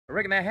I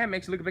reckon that hat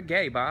makes you look a bit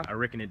gay, Bob. I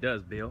reckon it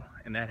does, Bill.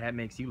 And that hat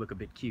makes you look a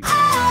bit cute.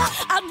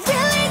 I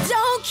really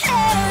don't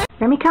care.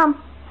 Remy,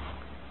 come.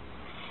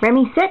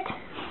 Remy, sit.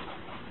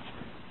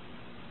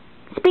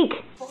 Speak.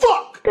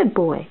 Fuck! Good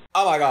boy.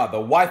 Oh my god, the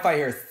Wi-Fi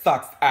here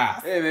sucks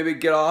ass. Hey, maybe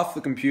get off the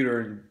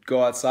computer and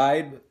go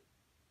outside.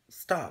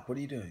 Stop, what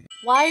are you doing?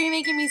 Why are you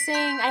making me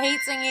sing? I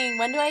hate singing.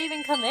 When do I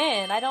even come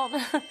in? I don't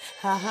know.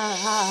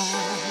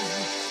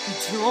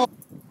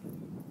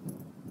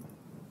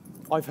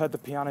 I've heard the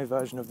piano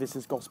version of This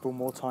Is Gospel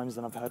more times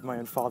than I've heard my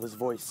own father's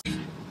voice.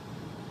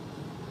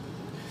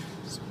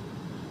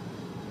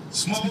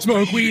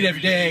 Smoke weed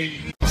every day.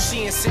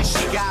 She insists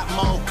she got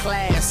more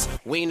class.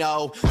 We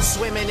know,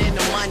 swimming in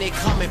the money,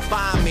 come and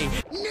find me.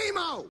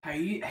 Nemo!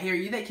 Hey, are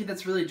you that kid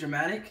that's really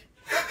dramatic?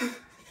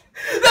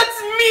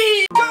 That's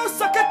me! Go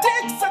suck a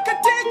dick, suck a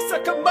dick,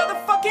 suck a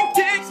motherfucking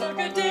dick! Suck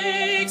a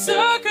dick,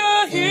 suck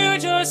a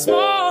huge or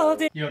small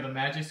dick. Yo, the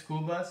magic school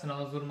bus and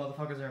all those little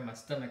motherfuckers are in my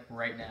stomach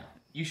right now.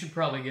 You should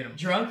probably get them.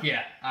 Drunk?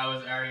 Yeah, I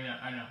already know,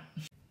 I know.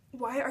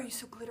 Why are you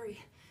so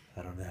glittery?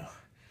 I don't know.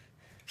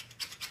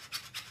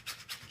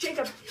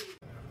 Jacob!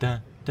 Da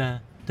da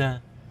da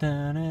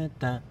da da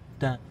da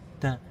da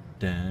da da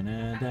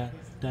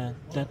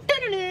da.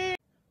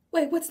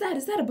 Wait, what's that?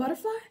 Is that a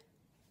butterfly?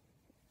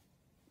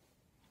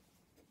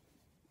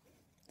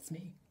 It's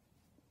me.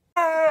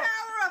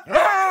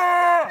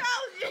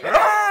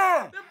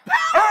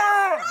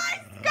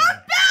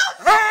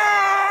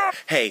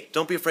 Hey,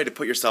 don't be afraid to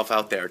put yourself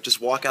out there.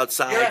 Just walk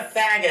outside. You're a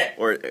faggot!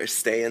 Or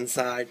stay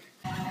inside.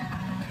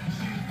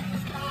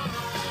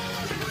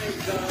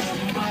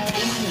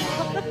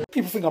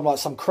 People think I'm like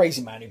some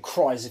crazy man who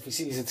cries if he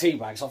sees a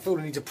teabag, so I feel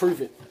the need to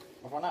prove it.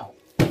 I've run out.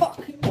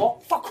 Fuck!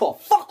 What? Fuck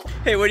off! Fuck off!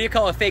 Hey, what do you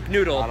call a fake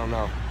noodle? I don't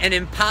know. An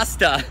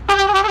impasta.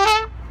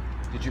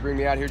 Did you bring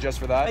me out here just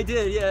for that? I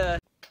did, yeah.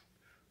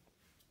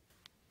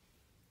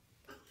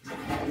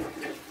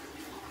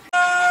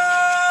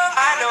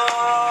 I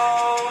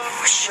know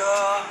for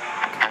sure.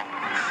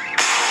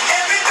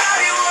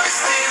 Everybody wants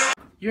to.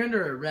 You're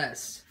under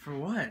arrest. For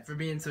what? For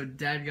being so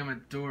dadgum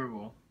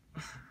adorable.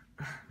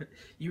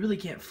 You really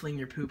can't fling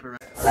your poop around.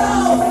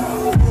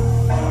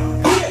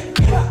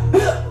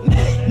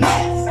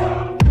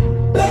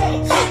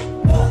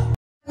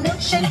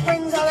 Milkshake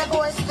brings all the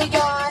boys to the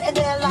yard, and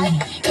they're like,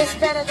 it's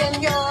better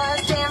than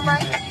yours. Damn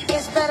right,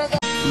 it's better than.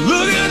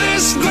 Look at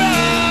this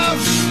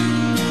graph!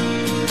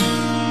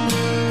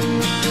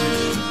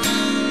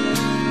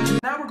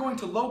 Now we're going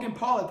to Logan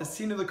Paul at the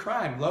scene of the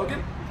crime.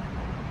 Logan?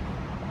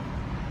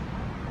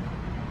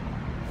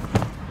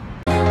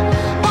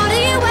 What are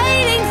you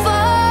waiting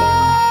for?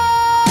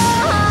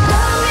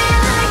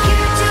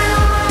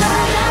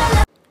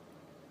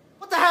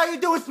 What the hell are you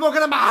doing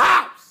smoking in my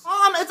house?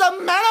 It's a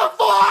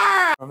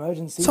metaphor!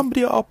 Emergency.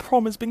 Somebody at our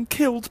prom has been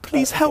killed.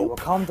 Please help. Well,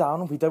 calm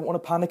down. We don't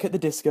want to panic at the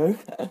disco.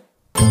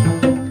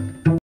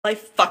 All I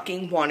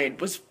fucking wanted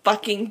was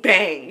fucking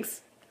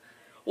bangs.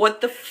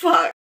 What the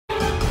fuck?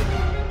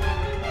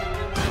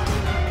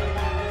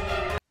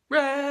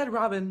 Red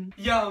Robin.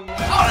 Young. Oh no!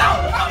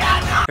 Oh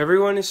God, no!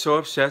 Everyone is so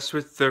obsessed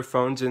with their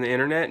phones and the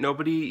internet,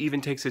 nobody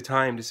even takes the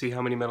time to see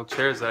how many metal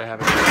chairs that I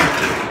have.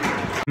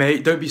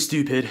 Mate, don't be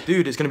stupid.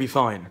 Dude, it's gonna be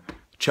fine.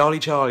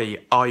 Charlie,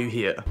 are you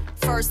here?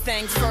 First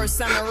things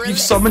first, I'm a really. You've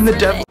summoned the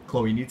devil.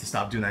 Chloe, you need to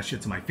stop doing that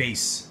shit to my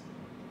face.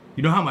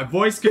 You know how my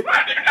voice can.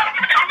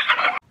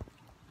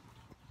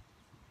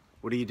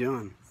 What are you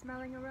doing?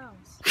 Smelling a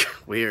rose.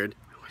 Weird.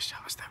 I wish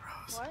I was that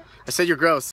rose. What? I said you're gross.